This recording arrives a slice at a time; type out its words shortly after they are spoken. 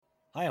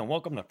Hi, and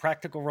welcome to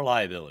Practical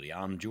Reliability.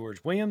 I'm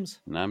George Williams.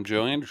 And I'm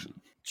Joe Anderson.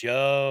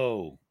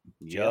 Joe,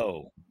 Yep.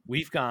 Joe,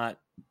 we've got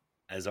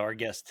as our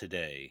guest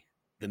today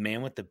the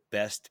man with the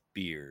best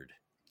beard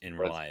in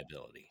That's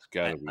reliability. it's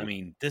got I, to I be.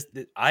 mean,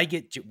 I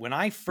get when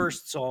I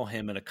first saw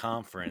him at a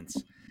conference,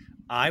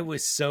 I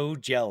was so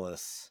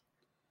jealous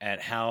at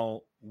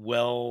how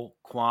well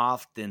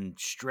coiffed and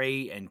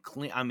straight and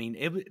clean. I mean,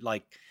 it was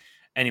like,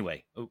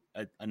 anyway,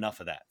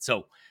 enough of that.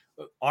 So,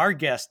 our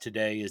guest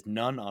today is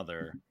none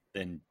other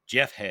than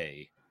Jeff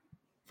Hay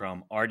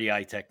from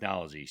RDI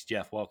Technologies.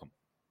 Jeff, welcome.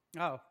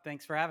 Oh,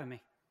 thanks for having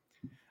me.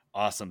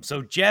 Awesome.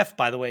 So, Jeff,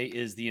 by the way,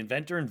 is the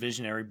inventor and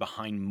visionary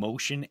behind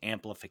motion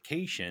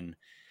amplification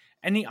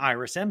and the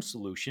Iris M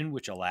solution,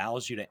 which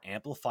allows you to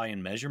amplify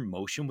and measure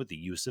motion with the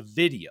use of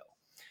video.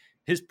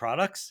 His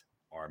products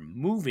are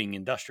moving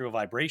industrial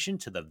vibration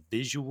to the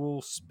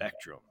visual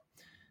spectrum.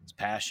 His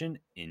passion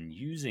in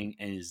using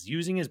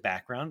his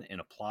background in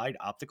applied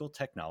optical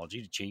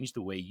technology to change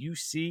the way you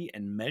see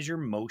and measure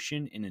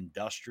motion in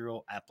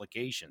industrial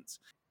applications.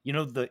 You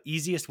know, the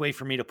easiest way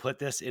for me to put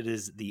this, it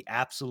is the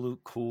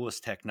absolute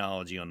coolest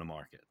technology on the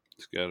market.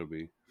 It's got to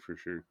be for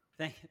sure.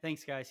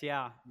 Thanks, guys.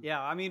 Yeah.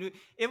 I mean,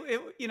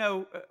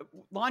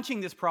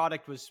 launching this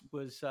product was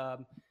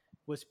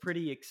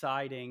pretty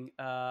exciting.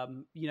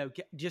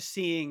 Just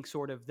seeing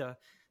sort of the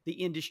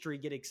industry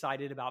get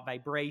excited about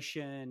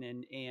vibration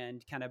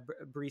and kind of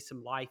breathe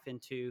some life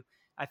into,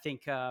 I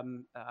think,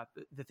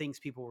 the things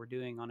people were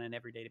doing on an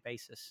everyday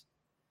basis.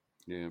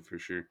 Yeah, for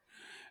sure.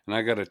 And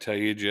I got to tell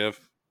you, Jeff,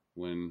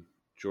 when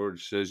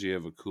George says you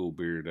have a cool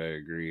beard, I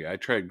agree. I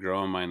tried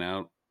growing mine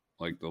out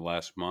like the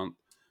last month,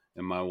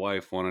 and my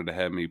wife wanted to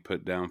have me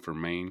put down for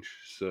mange,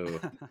 so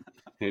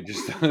it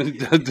just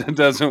it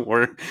doesn't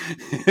work.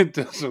 It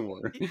doesn't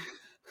work.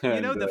 You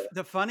know, And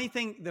the funny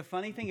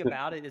thing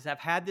about it is I've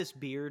had this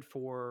beard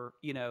for,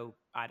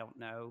 I don't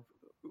know,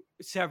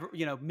 several,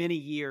 many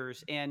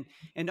years, and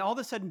all of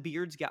a sudden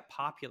beards got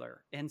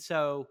popular. And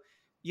so,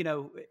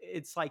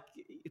 it's like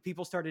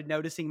people started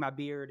noticing my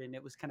beard, and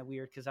it was kind of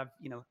weird because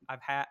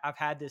I've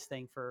had this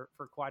thing for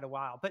quite a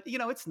while. But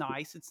it's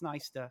nice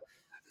to,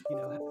 you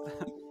know,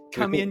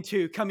 come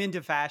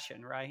into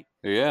fashion, right?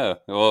 yeah,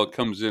 well, it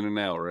comes in and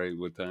out, right,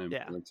 with time.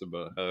 Yeah. That's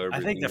about how I think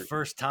everything the works.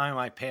 first time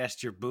I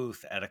passed your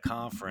booth at a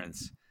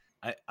conference,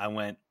 I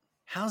went,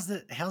 how's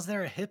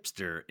there a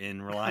hipster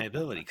in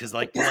reliability? Because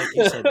like you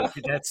said,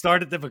 that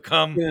started to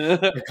become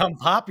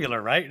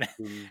popular, right?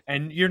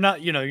 And you're not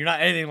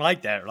anything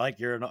like that. Like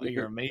you're an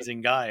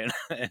amazing guy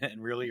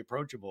and really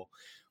approachable.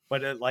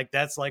 But like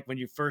that's like when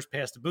you first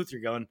pass the booth,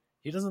 you're going,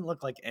 he doesn't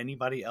look like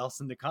anybody else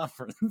in the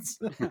conference,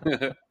 which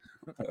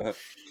was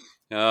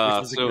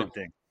a So good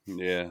thing.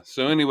 yeah.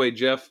 So anyway,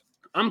 Jeff,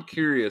 I'm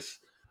curious.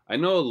 I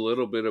know a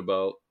little bit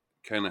about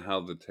kind of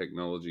how the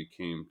technology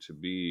came to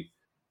be,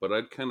 but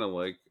I'd kind of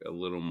like a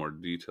little more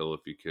detail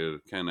if you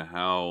could. Kind of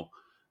how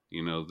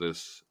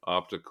this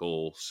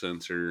optical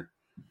sensor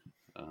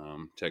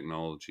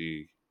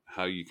technology,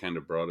 how you kind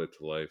of brought it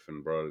to life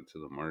and brought it to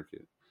the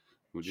market.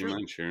 Would you Sure.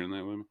 mind sharing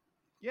that with me?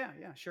 Yeah,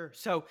 sure.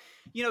 So,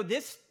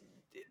 this,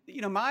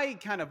 my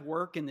kind of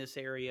work in this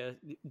area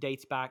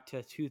dates back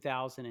to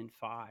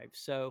 2005.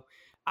 So,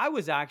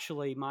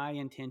 my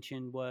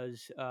intention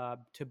was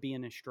to be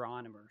an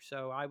astronomer.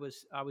 So, I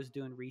was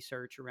doing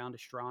research around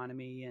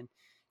astronomy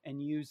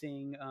and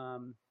using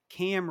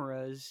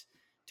cameras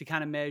to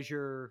kind of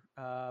measure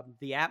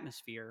the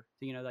atmosphere,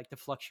 like the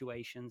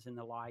fluctuations in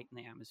the light in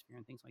the atmosphere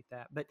and things like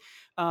that.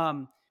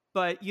 Um,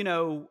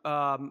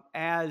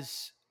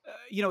 as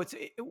it's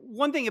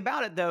one thing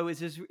about it though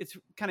is it's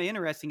kind of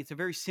interesting. It's a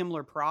very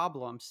similar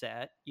problem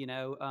set.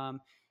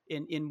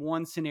 In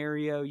one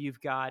scenario, you've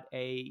got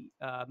a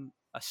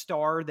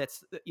star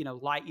that's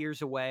light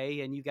years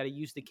away, and you've got to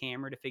use the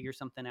camera to figure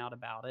something out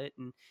about it.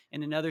 And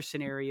in another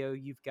scenario,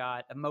 you've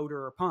got a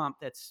motor or pump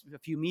that's a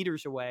few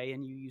meters away,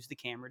 and you use the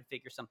camera to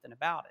figure something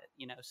about it.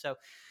 So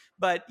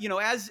but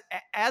as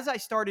I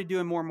started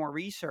doing more and more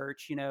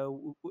research, I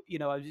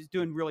was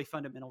doing really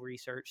fundamental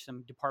research,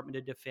 some Department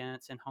of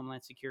Defense and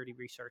Homeland Security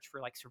research for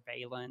like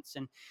surveillance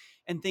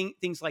and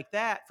things like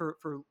that for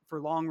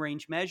long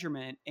range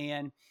measurement.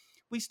 And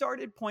we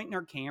started pointing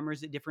our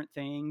cameras at different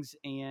things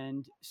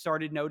and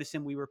started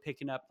noticing we were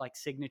picking up like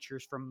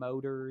signatures from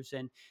motors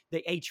and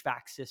the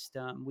HVAC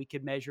system. We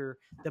could measure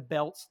the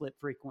belt slip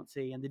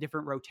frequency and the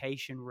different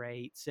rotation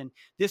rates. And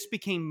this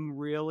became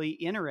really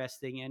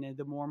interesting. And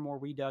the more and more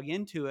we dug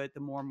into it, the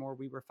more and more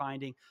we were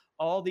finding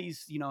all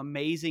these,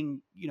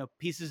 amazing,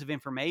 pieces of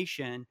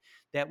information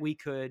that we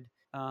could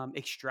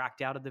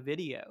extract out of the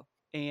video.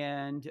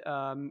 And,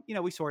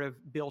 we sort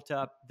of built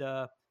up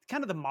the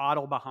kind of the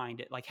model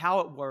behind it, like how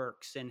it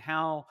works and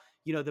how,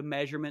 the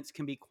measurements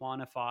can be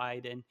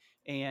quantified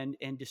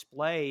and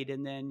displayed.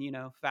 And then,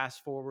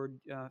 fast forward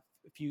a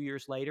few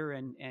years later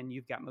and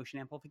you've got motion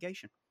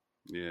amplification.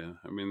 Yeah,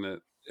 I mean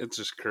that it's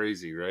just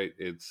crazy, right?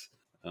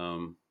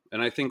 And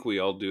I think we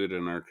all do it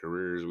in our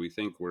careers. We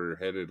think we're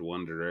headed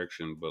one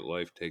direction, but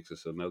life takes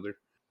us another.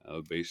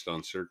 based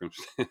on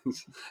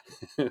circumstance.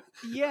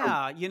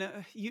 Yeah,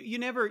 you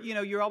never,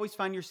 you always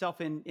find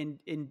yourself in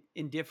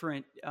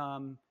different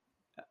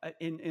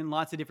in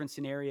lots of different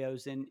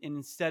scenarios, and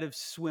instead of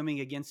swimming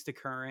against the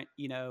current,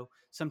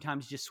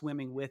 sometimes just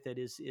swimming with it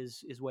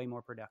is way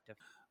more productive.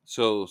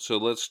 So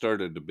let's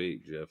start a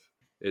debate, Jeff.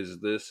 Is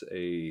this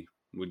a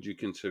would you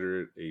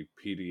consider it a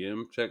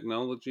PDM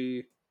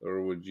technology,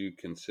 or would you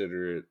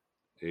consider it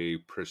a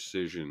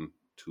precision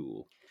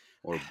tool,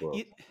 or both?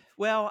 You,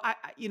 well,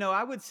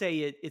 I would say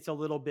it's a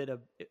little bit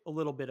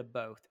of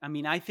both. I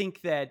mean, I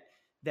think that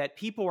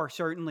people are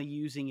certainly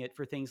using it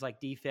for things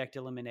like defect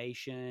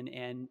elimination,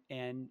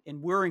 and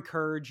we're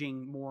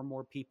encouraging more and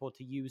more people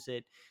to use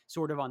it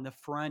sort of on the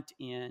front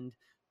end,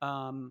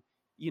 um,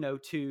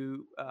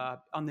 to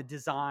on the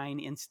design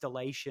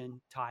installation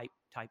type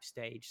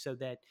stage, so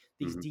that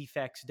these Hmm.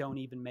 defects don't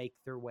even make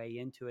their way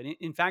into it.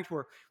 In fact,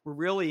 we're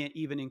really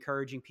even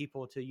encouraging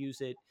people to use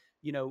it,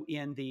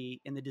 in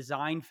the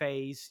design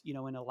phase, in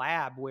a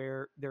lab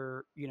where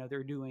they're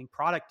doing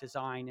product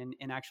design,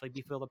 and actually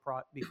before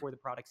the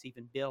product's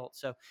even built.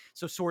 So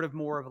sort of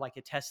more of like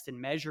a test and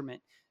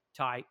measurement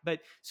type.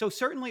 But so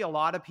certainly a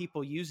lot of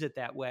people use it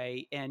that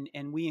way, and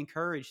we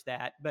encourage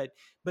that. But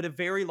a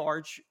very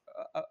large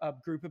a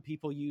group of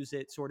people use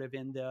it sort of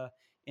in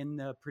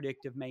the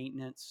predictive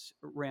maintenance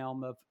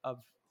realm of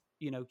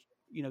you know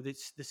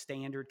the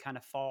standard kind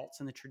of faults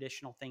and the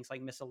traditional things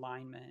like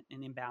misalignment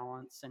and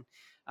imbalance,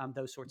 and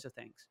those sorts of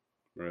things.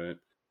 Right.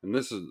 And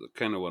this is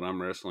kind of what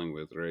I'm wrestling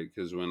with, right?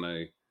 Because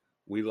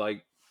we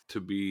like to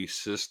be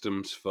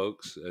systems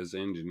folks as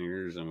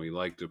engineers, and we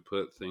like to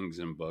put things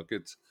in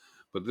buckets,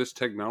 but this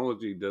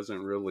technology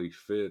doesn't really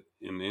fit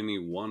in any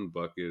one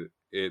bucket.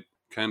 It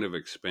kind of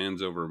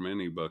expands over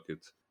many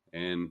buckets,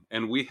 and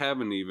we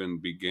haven't even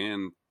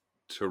began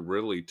to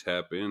really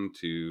tap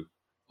into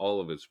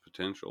all of its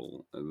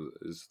potential.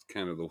 Is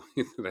kind of the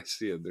way that I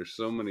see it. There's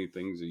so many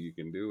things that you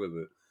can do with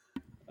it,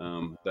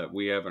 that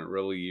we haven't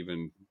really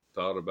even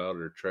thought about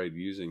or tried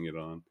using it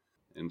on.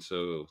 And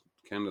so,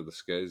 kind of the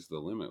sky's the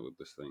limit with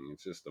this thing.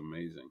 It's just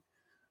amazing.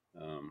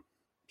 Um,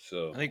 I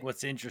so, think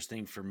what's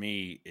interesting for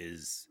me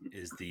is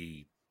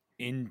the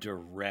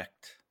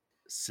indirect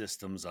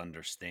systems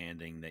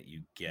understanding that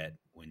you get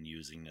when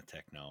using the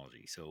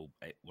technology. So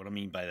what I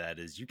mean by that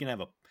is you can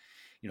have a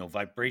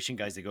vibration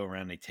guys that go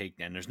around, they take,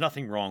 and there's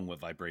nothing wrong with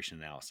vibration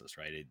analysis,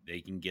 right? They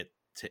can get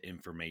to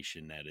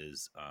information that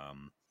is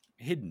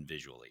hidden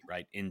visually,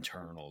 right?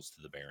 Internals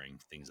to the bearing,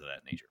 things of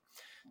that nature.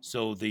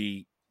 So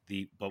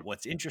but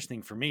what's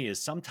interesting for me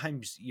is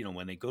sometimes,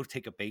 when they go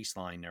take a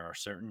baseline, there are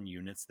certain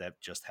units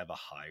that just have a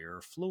higher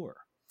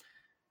floor,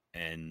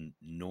 and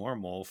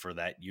normal for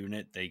that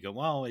unit, they go,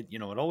 well, it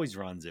always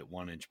runs at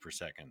 1 inch per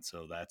second.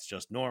 So that's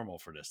just normal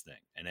for this thing.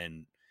 And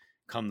then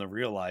come to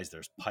realize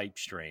there's pipe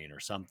strain or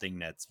something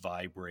that's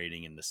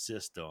vibrating in the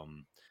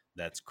system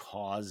that's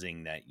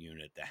causing that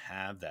unit to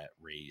have that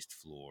raised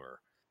floor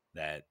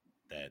that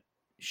that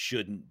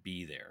shouldn't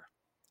be there.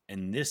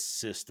 And this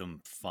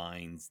system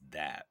finds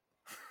that.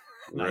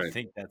 And I right,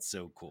 think that's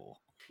so cool.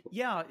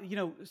 Yeah,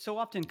 so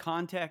often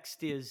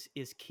context is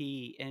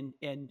key, and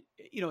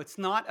it's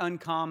not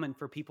uncommon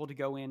for people to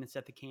go in and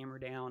set the camera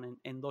down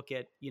and look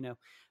at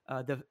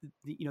the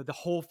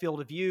whole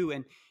field of view,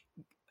 and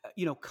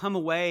come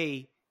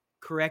away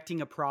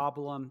correcting a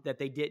problem that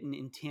they didn't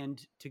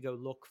intend to go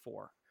look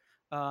for.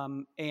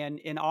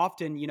 And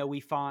often, we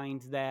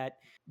find that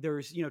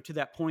there's, to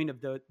that point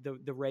of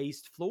the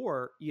raised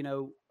floor,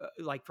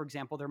 like for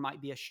example, there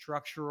might be a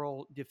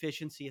structural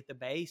deficiency at the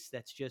base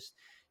that's just,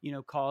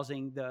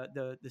 causing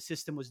the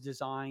system was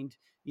designed,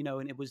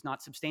 and it was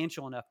not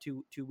substantial enough,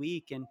 too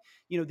weak. And,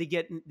 they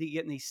get in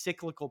these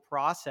cyclical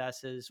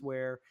processes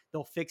where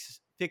they'll fix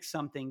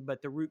something,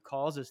 but the root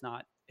cause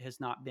has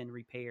not been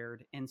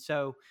repaired. And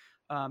so,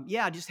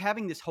 yeah, just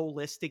having this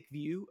holistic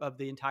view of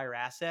the entire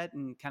asset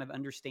and kind of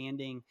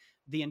understanding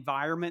the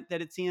environment that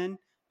it's in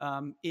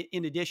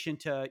addition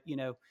to,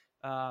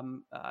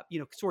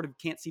 sort of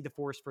can't see the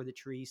forest for the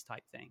trees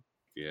type thing.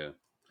 yeah,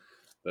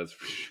 that's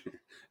for sure.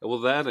 Well,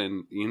 that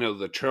and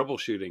the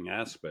troubleshooting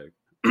aspect,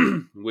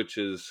 which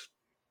is,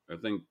 I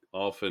think,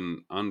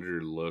 often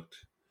underlooked,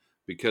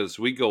 because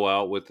we go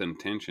out with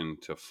intention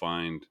to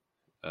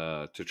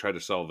to try to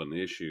solve an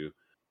issue.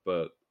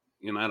 But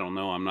I don't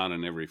know, I'm not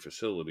in every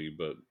facility,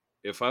 but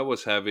if I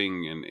was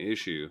having an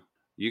issue,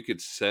 you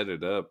could set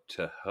it up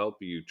to help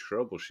you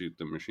troubleshoot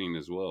the machine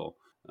as well.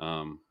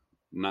 um,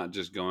 Not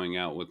just going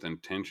out with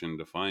intention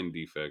to find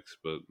defects,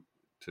 but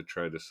to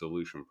try to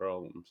solution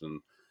problems.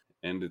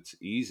 And it's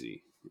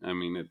easy. I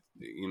mean,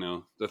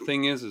 the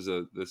thing is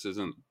that this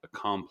isn't a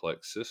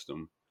complex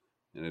system,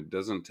 and it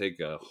doesn't take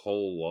a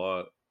whole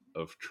lot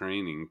of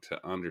training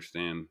to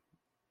understand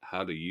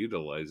how to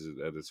utilize it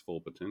at its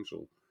full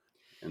potential.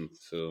 And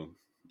so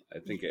I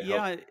think it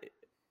helps.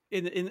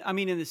 Yeah, I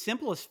mean, in the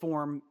simplest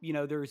form,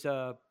 there's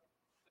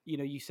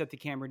you set the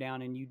camera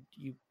down and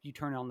you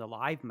turn on the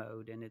live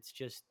mode, and it's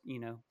just,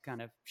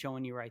 kind of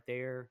showing you right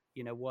there,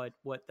 what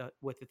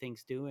the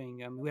thing's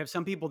doing. We have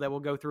some people that will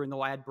go through and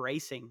they'll add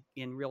bracing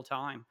in real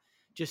time,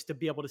 just to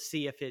be able to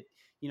see if it,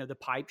 the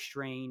pipe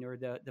strain or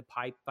the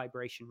pipe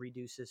vibration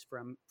reduces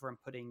from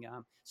putting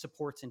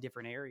supports in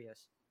different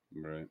areas.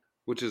 Right.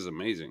 Which is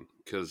amazing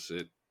because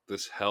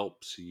this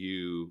helps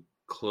you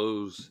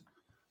close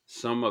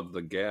some of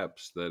the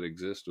gaps that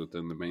exist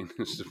within the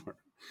maintenance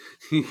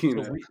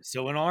department.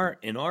 So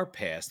in our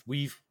past,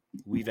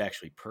 we've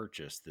actually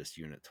purchased this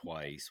unit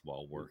twice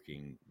while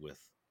working with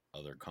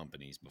other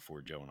companies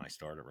before Joe and I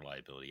started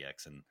Reliability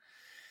X,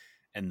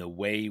 and the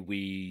way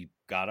we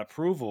got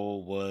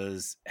approval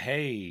was,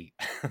 hey,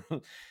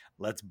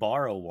 let's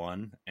borrow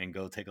one and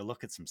go take a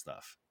look at some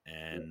stuff.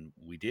 And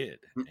we did.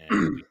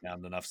 And we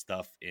found enough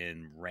stuff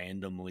in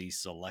randomly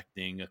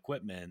selecting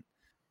equipment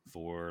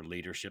for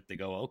leadership to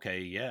go, okay,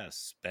 yes,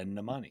 spend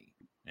the money.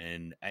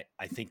 And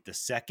I think the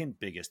second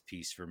biggest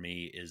piece for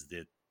me is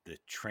the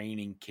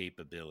training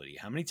capability.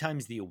 How many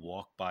times do you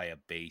walk by a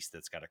base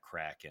that's got a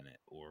crack in it,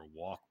 or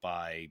walk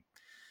by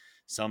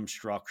some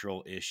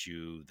structural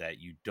issue that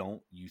you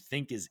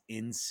think is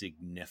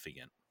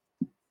insignificant,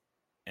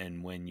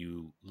 and when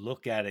you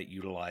look at it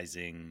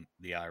utilizing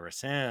the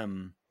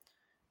IRSM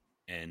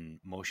and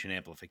motion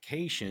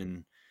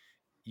amplification,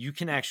 you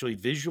can actually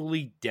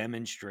visually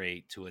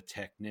demonstrate to a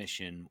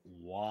technician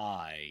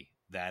why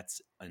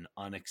that's an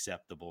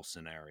unacceptable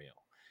scenario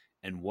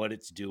and what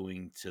it's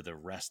doing to the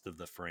rest of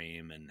the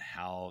frame, and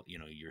how,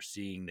 you're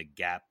seeing the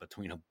gap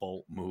between a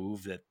bolt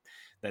move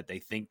that they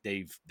think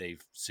they've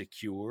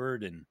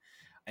secured. And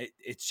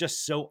it's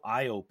just so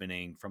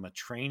eye-opening from a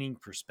training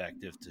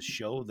perspective to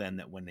show them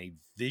that when they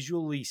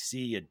visually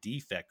see a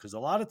defect, because a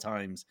lot of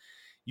times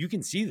you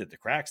can see that the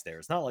crack's there.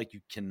 It's not like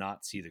you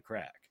cannot see the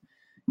crack.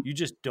 You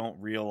just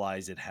don't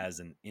realize it has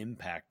an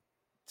impact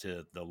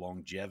to the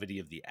longevity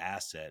of the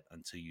asset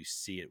until you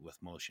see it with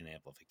motion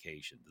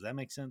amplification. Does that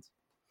make sense?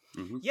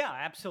 Mm-hmm. Yeah,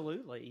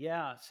 absolutely.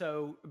 Yeah.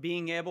 So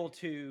being able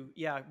to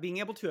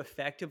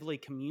effectively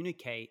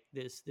communicate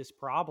this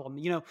problem,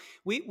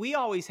 we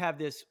always have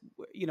this,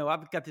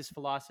 I've got this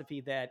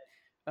philosophy that,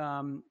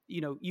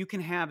 you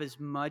can have as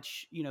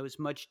much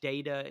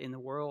data in the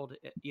world,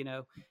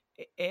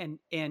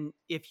 and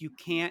if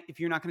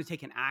you're not going to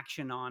take an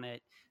action on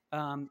it,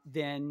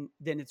 then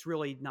it's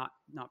really not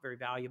very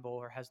valuable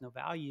or has no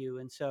value.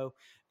 And so,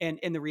 and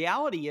the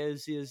reality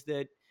is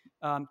that,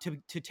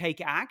 to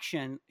take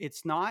action,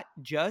 it's not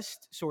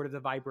just sort of the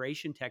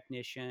vibration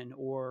technician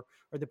or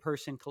the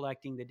person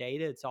collecting the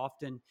data. It's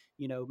often,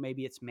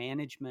 maybe it's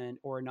management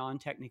or a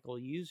non-technical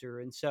user.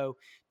 And so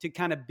to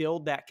kind of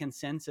build that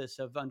consensus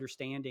of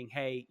understanding,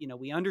 hey,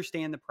 we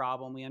understand the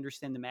problem, we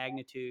understand the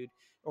magnitude,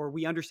 or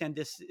we understand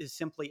this is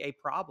simply a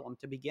problem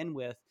to begin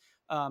with,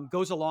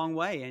 goes a long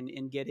way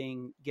in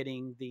getting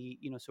the,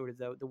 sort of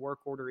the work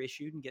order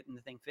issued and getting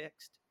the thing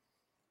fixed.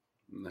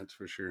 That's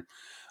for sure.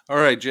 All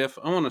right, Jeff,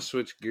 I want to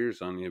switch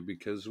gears on you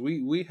because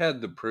we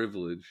had the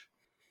privilege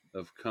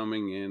of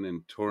coming in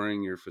and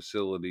touring your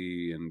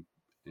facility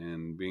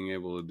and being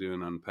able to do an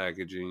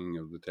unpackaging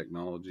of the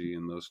technology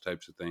and those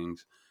types of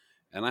things.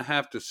 And I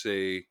have to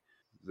say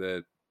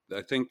that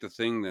I think the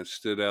thing that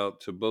stood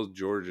out to both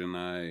George and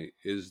I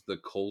is the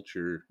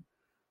culture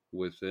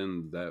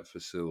within that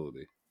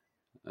facility.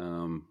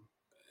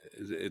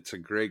 It's a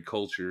great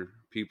culture.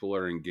 People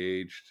are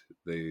engaged.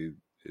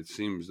 It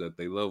seems that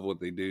they love what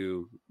they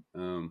do,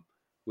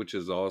 which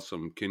is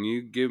awesome. Can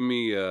you give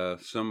me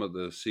some of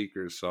the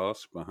secret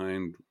sauce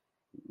behind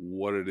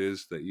what it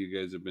is that you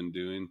guys have been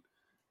doing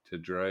to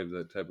drive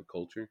that type of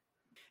culture?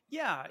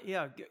 Yeah.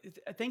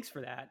 Thanks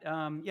for that.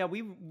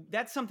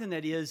 That's something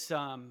that is,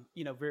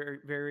 very,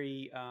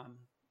 very,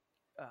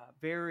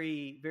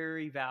 very,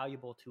 very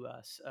valuable to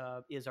us,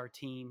 is our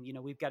team.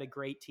 We've got a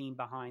great team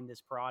behind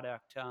this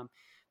product,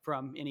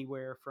 from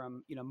anywhere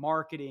from,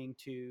 marketing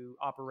to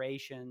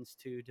operations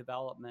to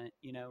development,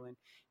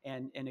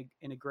 and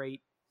a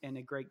great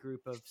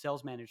group of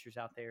sales managers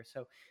out there.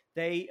 So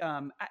they,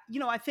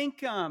 I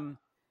think,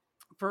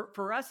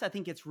 for us, I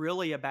think it's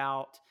really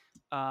about,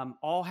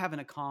 all having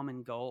a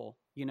common goal.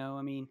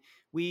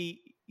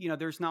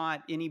 There's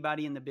not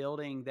anybody in the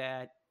building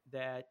that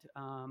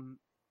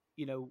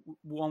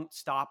won't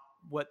stop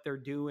what they're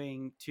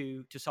doing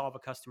to solve a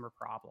customer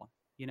problem.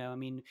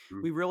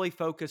 Mm-hmm. We really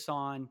focus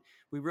on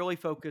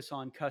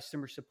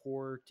customer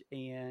support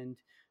and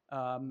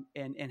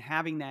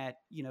having that,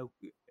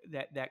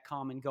 that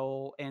common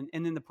goal, and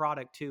then the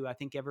product too. I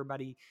think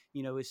everybody,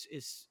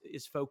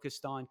 is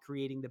focused on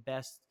creating the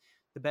best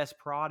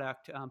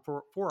product,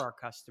 for our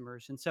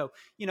customers. And so,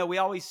 we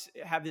always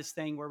have this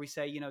thing where we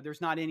say,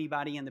 there's not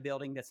anybody in the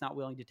building that's not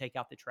willing to take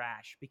out the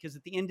trash, because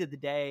at the end of the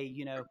day,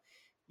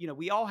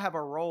 we all have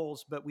our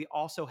roles, but we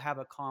also have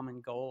a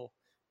common goal,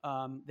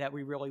 that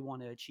we really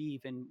want to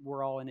achieve, and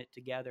we're all in it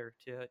together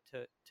to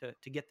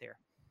get there.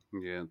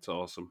 Yeah, it's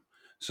awesome.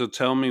 So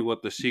tell me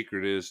what the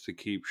secret is to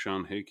keep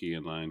Sean Hickey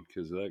in line,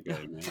 because that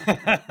guy, man,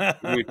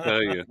 let me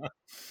tell you,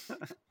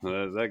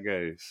 that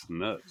guy is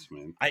nuts,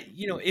 man.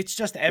 It's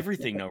just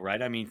everything, though,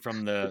 right? I mean,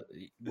 from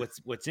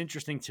what's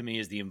interesting to me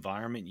is the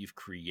environment you've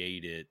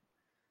created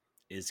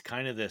is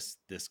kind of this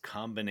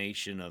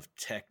combination of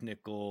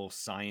technical,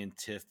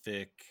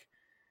 scientific,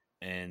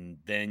 and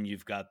then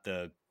you've got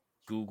the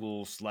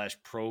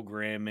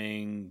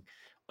Google/programming,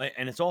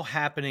 and it's all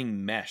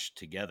happening meshed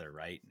together,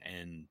 right?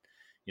 And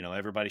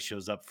everybody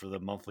shows up for the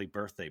monthly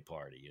birthday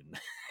party, and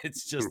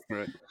it's just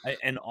Right.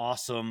 an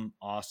awesome,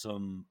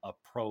 awesome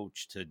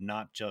approach to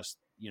not just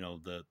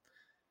the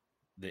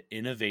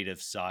innovative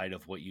side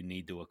of what you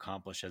need to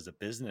accomplish as a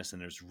business,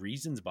 and there's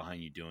reasons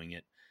behind you doing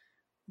it,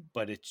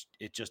 but it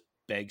just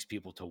begs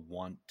people to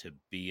want to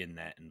be in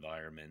that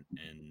environment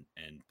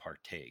and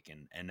partake,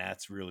 and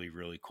that's really,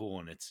 really cool,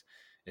 and it's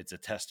a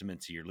testament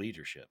to your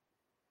leadership.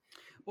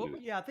 Well,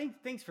 yeah,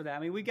 thanks for that. I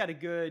mean, we've got a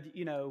good,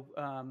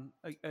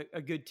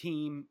 a good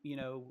team,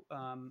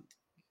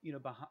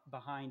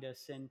 behind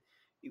us, and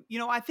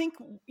I think,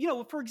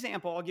 for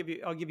example, I'll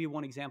give you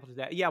one example to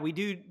that. Yeah, we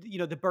do,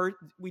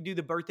 we do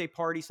the birthday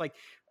parties, like,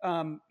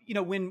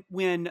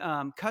 when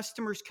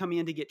customers come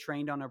in to get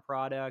trained on our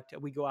product,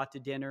 we go out to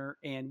dinner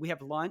and we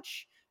have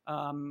lunch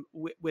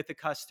with the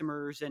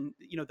customers, and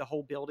the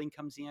whole building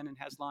comes in and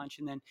has lunch,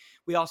 and then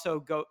we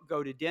also go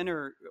to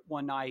dinner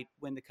one night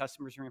when the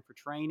customers are in for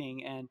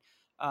training, and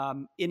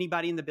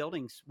anybody in the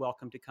building's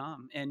welcome to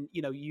come, and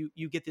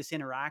you get this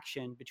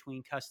interaction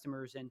between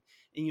customers and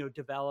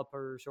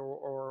developers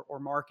or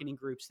marketing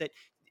groups that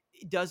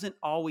it doesn't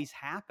always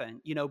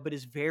happen, but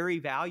is very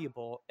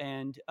valuable.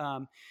 And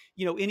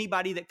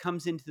anybody that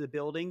comes into the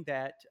building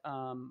that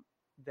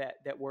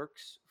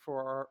works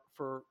for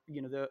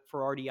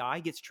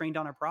RDI gets trained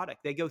on our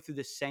product. They go through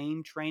the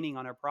same training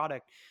on our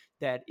product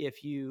that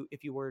if you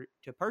were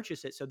to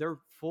purchase it. So they're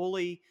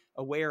fully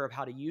aware of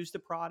how to use the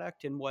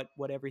product and what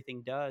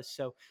everything does.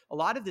 So a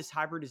lot of this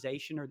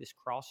hybridization or this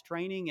cross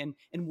training and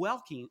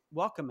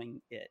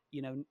welcoming it,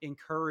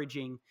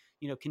 encouraging,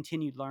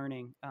 continued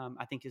learning,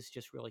 I think is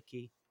just really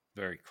key.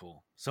 Very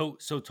cool. So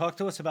talk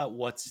to us about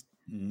what's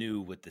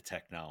new with the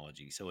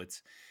technology. So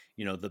it's,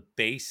 the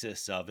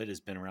basis of it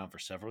has been around for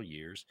several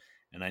years.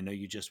 And I know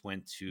you just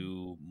went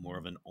to more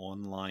of an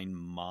online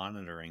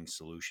monitoring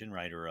solution,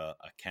 right? Or a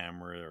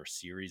camera or a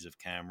series of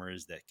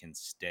cameras that can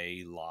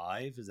stay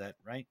live. Is that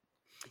right?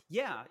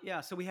 Yeah,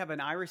 yeah. So we have an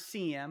Iris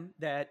CM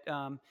that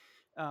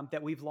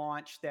we've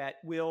launched that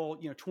will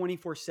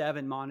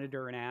 24/7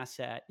 monitor an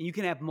asset. You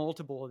can have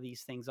multiple of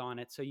these things on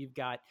it. So you've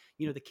got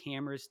the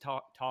cameras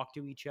talk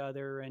to each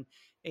other, and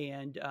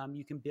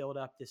you can build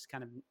up this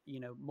kind of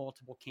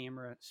multiple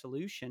camera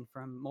solution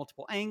from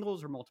multiple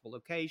angles or multiple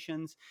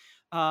locations.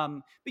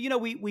 But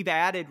we've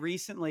added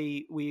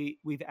recently,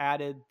 we've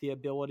added the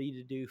ability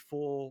to do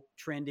full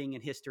trending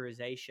and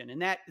historization, and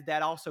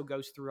that also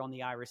goes through on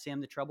the Iris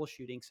M, the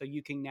troubleshooting. So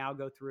you can now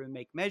go through and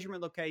make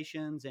measurement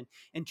locations and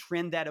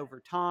trend that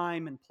over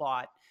time and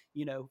plot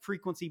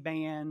frequency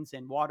bands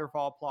and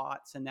waterfall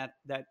plots and that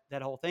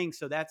whole thing.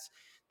 So that's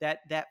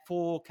that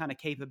full kind of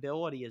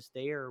capability is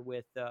there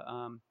with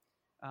the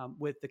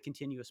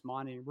continuous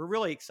monitoring. We're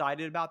really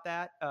excited about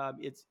that.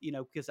 It's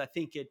because I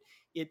think it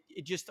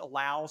just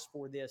allows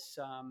for this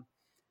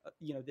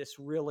this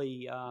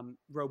really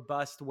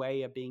robust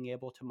way of being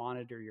able to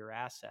monitor your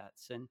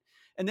assets.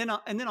 And then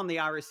on the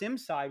Iris M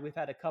side, we've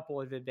had a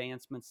couple of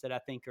advancements that I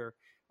think are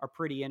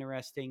pretty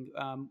interesting.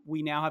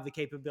 We now have the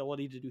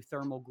capability to do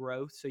thermal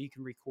growth, so you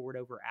can record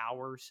over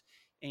hours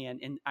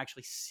and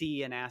actually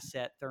see an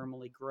asset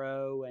thermally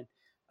grow.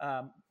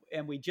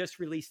 And we just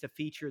released a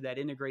feature that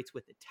integrates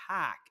with the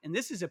TAC, and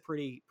this is a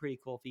pretty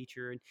cool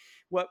feature. And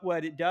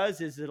what it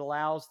does is it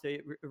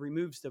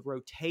removes the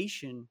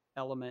rotation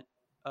element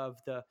of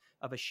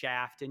a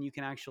shaft, and you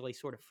can actually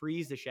sort of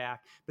freeze the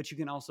shaft, but you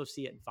can also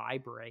see it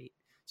vibrate.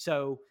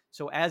 So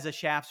as a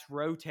shaft's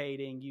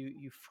rotating,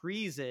 you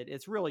freeze it.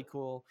 It's really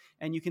cool,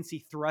 and you can see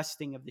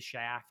thrusting of the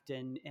shaft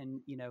and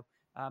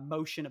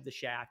motion of the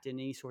shaft and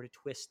any sort of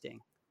twisting.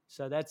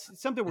 So that's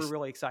something we're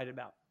really excited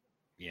about.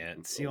 Yeah,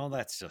 see, all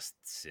that's just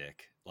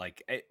sick.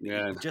 Like,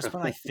 Yeah. just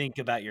when I think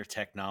about your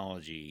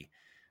technology,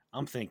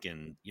 I'm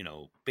thinking,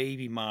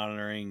 baby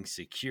monitoring,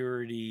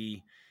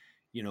 security.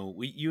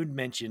 You had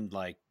mentioned,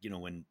 like,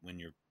 when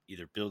you're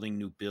either building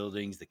new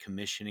buildings, the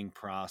commissioning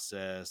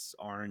process,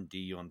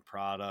 R&D on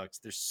products.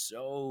 There's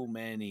so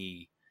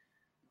many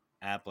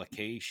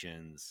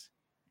applications.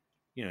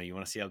 You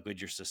want to see how good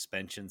your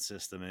suspension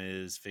system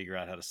is, figure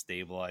out how to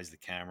stabilize the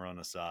camera on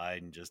the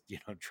side, and just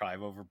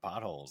drive over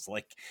potholes.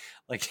 Like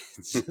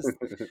it's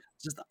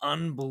just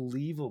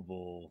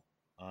unbelievable.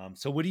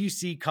 So what do you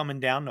see coming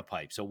down the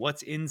pipe? So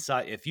what's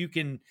inside? If you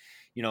can,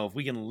 if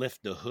we can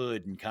lift the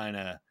hood and kind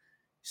of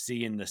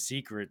see in the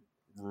secret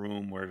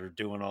room where they're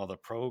doing all the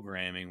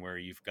programming, where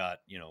you've got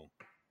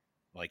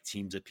like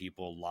teams of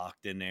people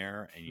locked in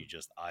there, and you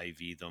just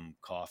IV them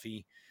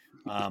coffee.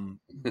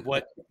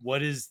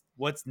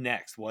 What's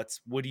next?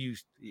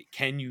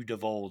 Can you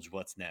divulge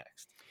what's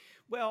next?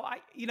 Well, I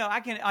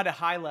can, at a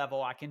high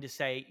level, I can just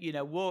say,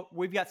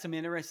 we've got some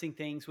interesting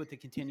things with the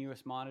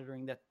continuous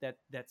monitoring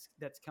that's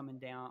coming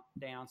down.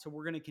 So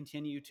we're going to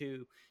continue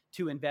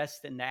to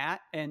invest in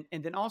that, and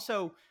then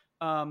also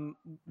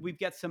we've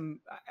got some,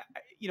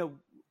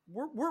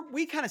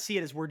 we kind of see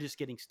it as we're just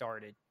getting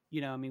started.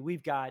 I mean,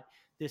 we've got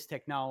this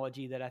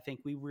technology that I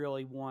think we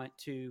really want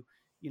to,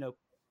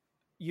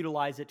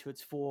 utilize it to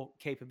its full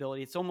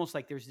capability. It's almost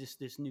like there's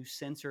this new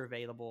sensor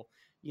available,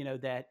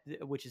 that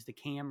which is the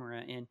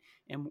camera, and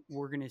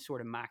we're going to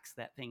sort of max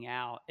that thing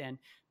out.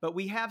 But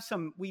we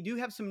do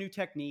have some new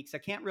techniques. I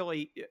can't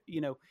really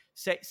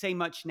say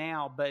much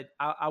now, but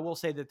I will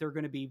say that they're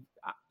going to be.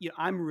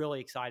 I'm really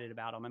excited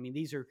about them. I mean,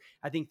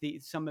 I think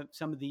some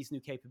of these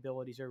new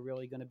capabilities are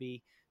really going to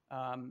be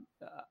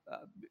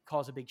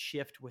cause a big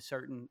shift with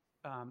certain.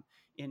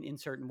 In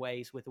certain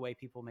ways with the way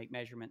people make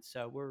measurements.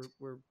 So we're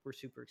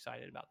super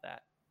excited about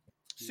that.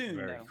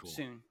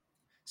 Soon.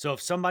 So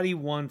if somebody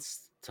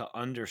wants to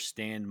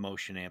understand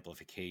motion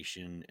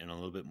amplification in a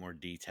little bit more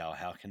detail,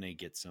 how can they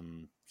get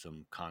some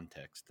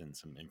context and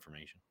some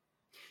information?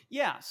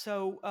 Yeah.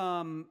 So,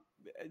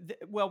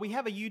 we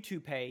have a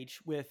YouTube page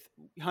with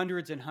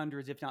hundreds and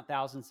hundreds, if not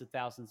thousands of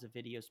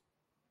videos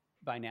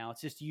by now.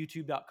 It's just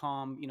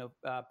youtube.com,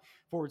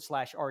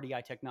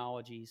 /RDI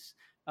Technologies.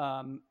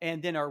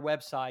 And then our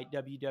website,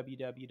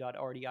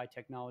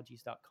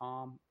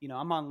 www.rditechnologies.com.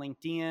 I'm on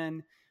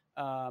LinkedIn,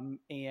 and,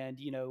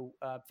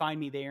 find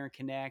me there and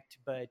connect.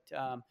 But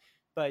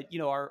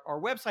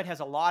our website has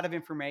a lot of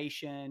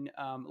information,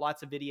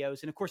 lots of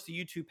videos, and of course the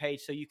YouTube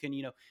page. So you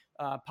can,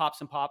 pop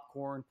some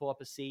popcorn, pull up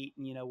a seat,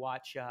 and,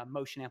 watch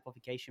motion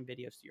amplification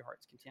videos to your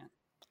heart's content.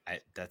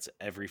 That's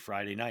every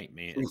Friday night,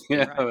 man.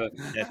 Yeah. Right.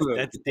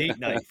 That's date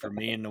night for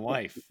me and the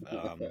wife.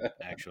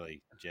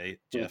 Actually,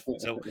 Jeff.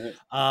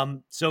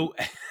 So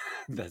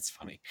that's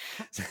funny.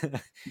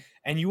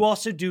 And you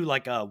also do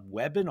like a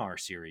webinar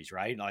series,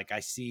 right? Like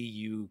I see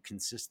you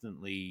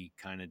consistently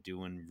kind of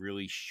doing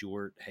really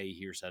short, hey,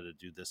 here's how to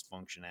do this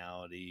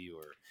functionality,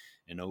 or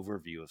an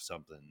overview of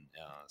something.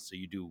 So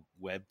you do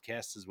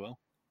webcasts as well?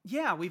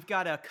 Yeah, we've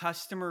got a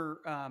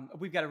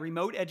we've got a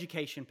remote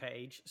education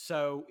page.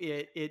 So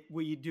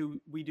we do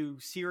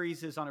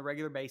series on a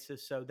regular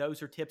basis. So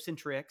those are tips and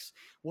tricks.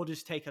 We'll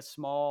just take a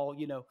small,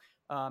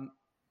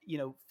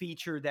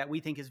 feature that we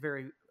think is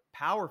very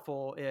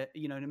powerful,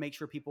 to make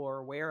sure people are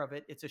aware of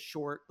it. It's a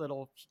short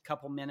little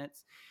couple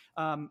minutes.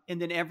 And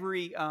then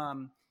every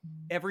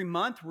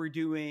month we're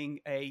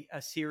doing a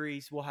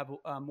series. We'll have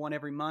one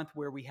every month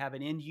where we have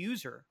an end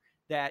user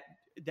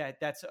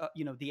that's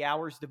the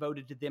hours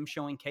devoted to them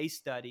showing case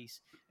studies,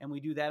 and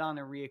we do that on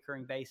a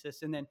reoccurring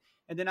basis. And then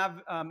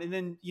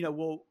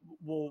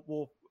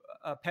we'll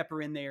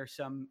pepper in there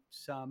some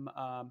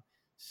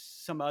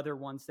other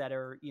ones that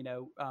are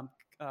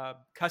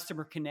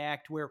Customer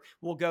Connect, where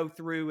we'll go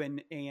through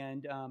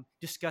and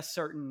discuss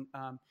certain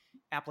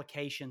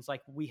applications.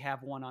 Like we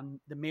have one on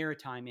the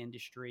maritime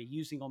industry,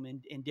 using them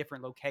in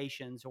different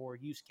locations or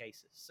use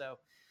cases.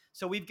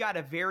 So we've got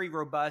a very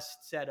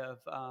robust set of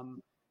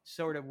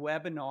sort of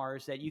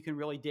webinars that you can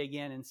really dig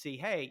in and see,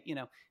 hey,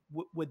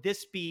 would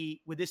this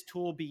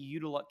tool be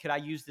utilized? Could I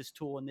use this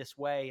tool in this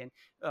way? And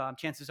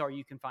chances are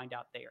you can find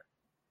out there.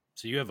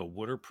 So you have a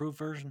waterproof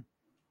version?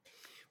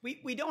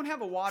 We don't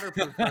have a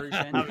waterproof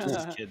version, I was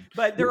just kidding.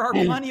 But there are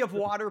plenty of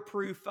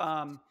waterproof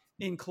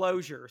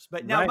enclosures.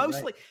 But now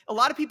mostly a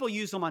lot of people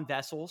use them on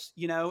vessels,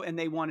 and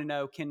they want to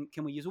know, can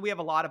we use it? We have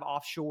a lot of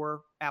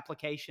offshore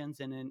applications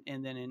and then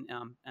in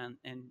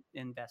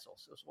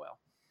vessels as well.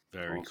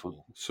 Very awesome.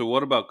 Cool. So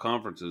what about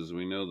conferences?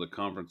 We know the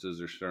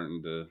conferences are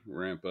starting to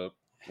ramp up.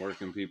 Where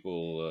can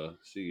people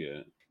see you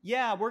at?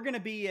 Yeah, we're going to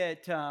be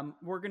at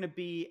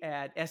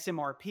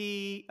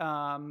SMRP.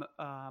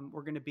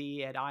 We're going to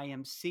be at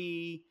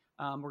IMC.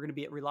 We're going to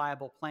be at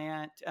Reliable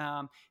Plant.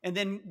 And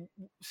then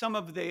some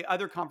of the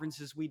other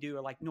conferences we do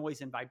are like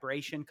Noise and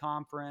Vibration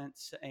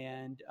Conference,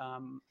 and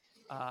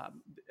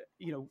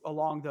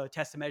along the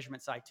test and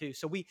measurement side too.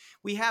 So we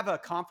have a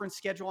conference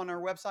schedule on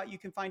our website you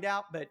can find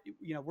out, but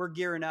we're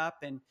gearing up,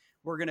 and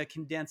we're going to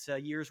condense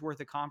a year's worth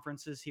of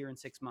conferences here in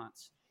 6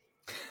 months.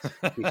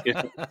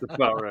 Yeah, that's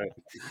about right.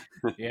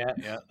 Yeah,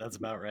 that's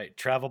about right.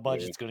 Travel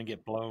budget's going to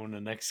get blown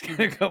the next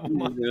couple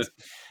months.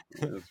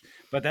 Yeah.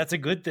 But that's a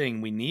good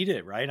thing. We need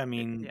it, right? I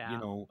mean,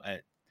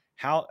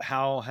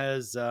 how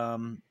has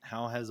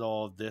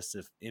all of this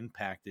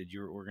impacted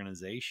your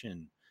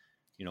organization?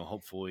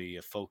 Hopefully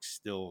if folks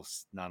still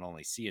not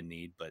only see a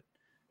need, but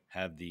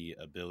have the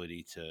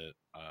ability to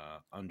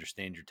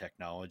understand your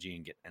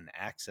technology and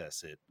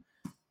access it.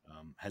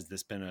 Has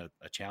this been a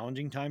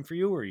challenging time for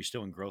you, or are you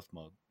still in growth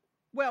mode?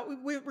 Well,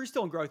 we're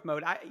still in growth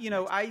mode. I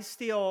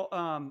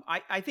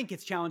think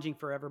it's challenging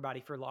for everybody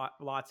for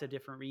lots of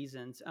different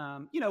reasons.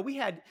 We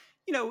had,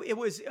 it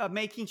was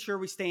making sure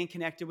we staying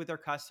connected with our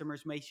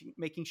customers,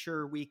 making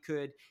sure we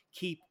could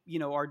keep,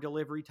 our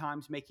delivery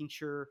times, making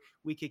sure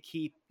we could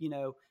keep,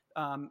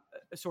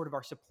 sort of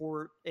our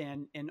support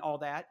and all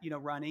that,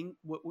 running.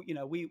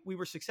 We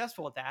were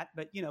successful at that,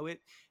 but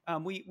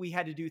we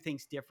had to do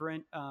things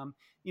different.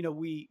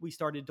 We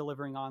started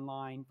delivering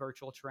online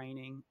virtual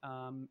training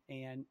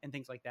and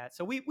things like that.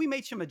 So we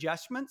made some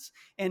adjustments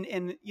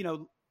and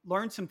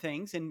learned some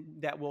things, and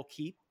that we'll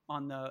keep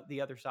on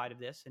the other side of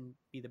this and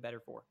be the better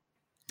for.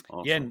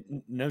 Awesome. Yeah,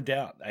 no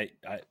doubt.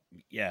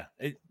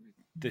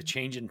 The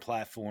change in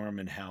platform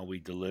and how we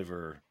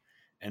deliver.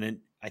 And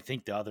then I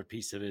think the other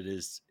piece of it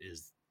is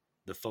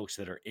the folks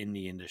that are in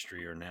the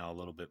industry are now a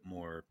little bit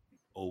more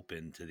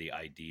open to the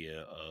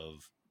idea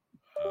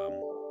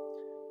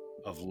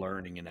of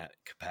learning in that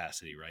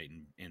capacity, right?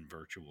 In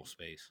virtual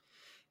space.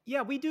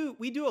 Yeah, we do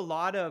a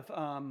lot of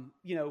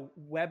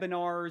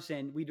webinars,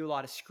 and we do a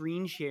lot of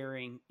screen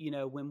sharing,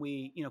 when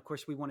we, of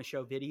course we want to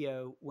show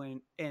video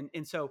when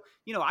and so,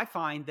 I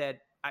find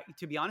that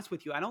to be honest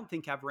with you, I don't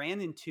think I've ran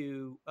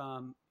into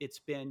it's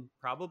been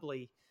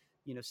probably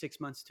 6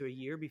 months to a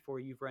year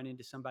before you've run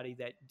into somebody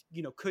that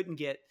couldn't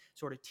get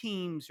sort of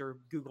Teams or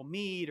Google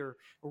Meet or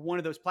one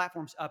of those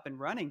platforms up and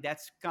running.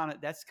 That's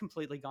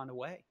completely gone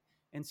away.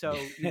 And so,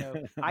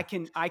 I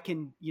can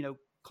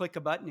click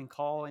a button and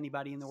call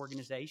anybody in the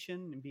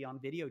organization and be on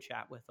video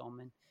chat with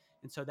them.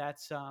 And so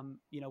that's,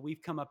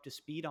 we've come up to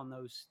speed on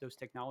those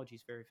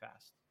technologies very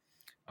fast.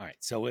 All right.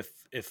 So if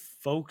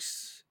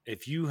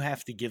you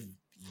have to give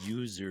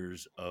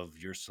users of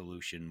your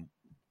solution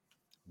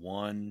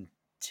one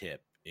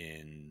tip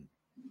in,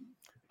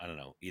 I don't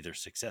know, either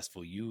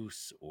successful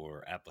use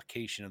or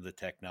application of the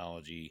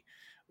technology,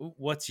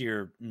 what's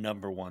your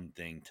number one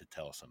thing to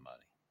tell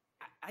somebody?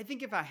 I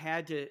think if I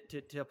had to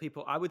tell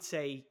people, I would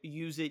say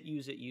use it,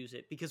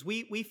 because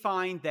we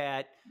find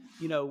that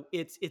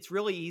it's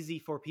really easy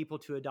for people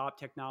to adopt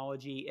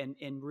technology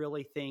and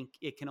really think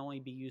it can only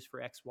be used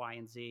for X, Y,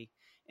 and Z,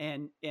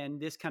 and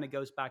this kind of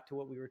goes back to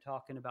what we were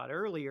talking about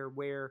earlier,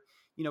 where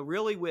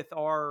really with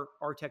our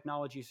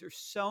technologies, there's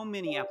so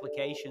many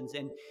applications,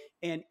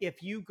 and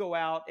if you go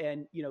out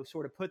and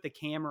sort of put the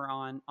camera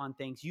on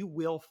things, you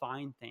will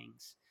find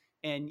things,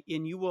 and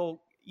you will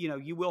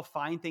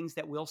find things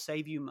that will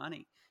save you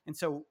money. And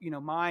so,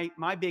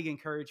 my big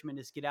encouragement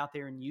is get out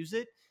there and use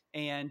it,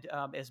 and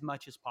as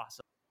much as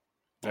possible.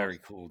 Very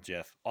cool,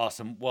 Jeff.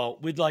 Awesome. Well,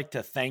 we'd like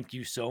to thank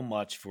you so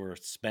much for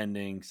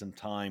spending some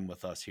time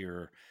with us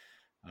here,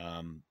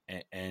 and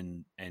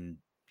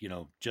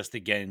just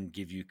again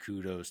give you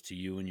kudos to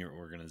you and your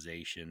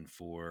organization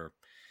for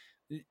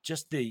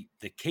just the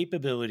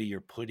capability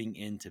you're putting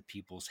into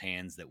people's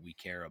hands that we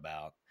care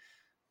about,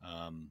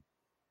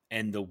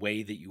 and the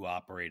way that you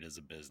operate as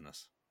a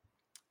business.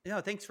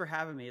 Thanks for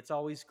having me. It's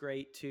always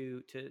great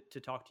to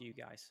talk to you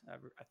guys. I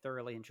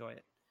thoroughly enjoy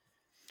it.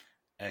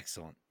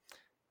 Excellent.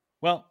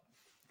 Well,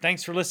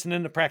 thanks for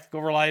listening to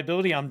Practical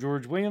Reliability. I'm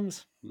George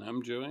Williams. And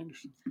I'm Joe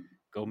Anderson.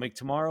 Go make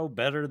tomorrow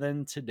better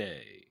than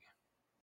today.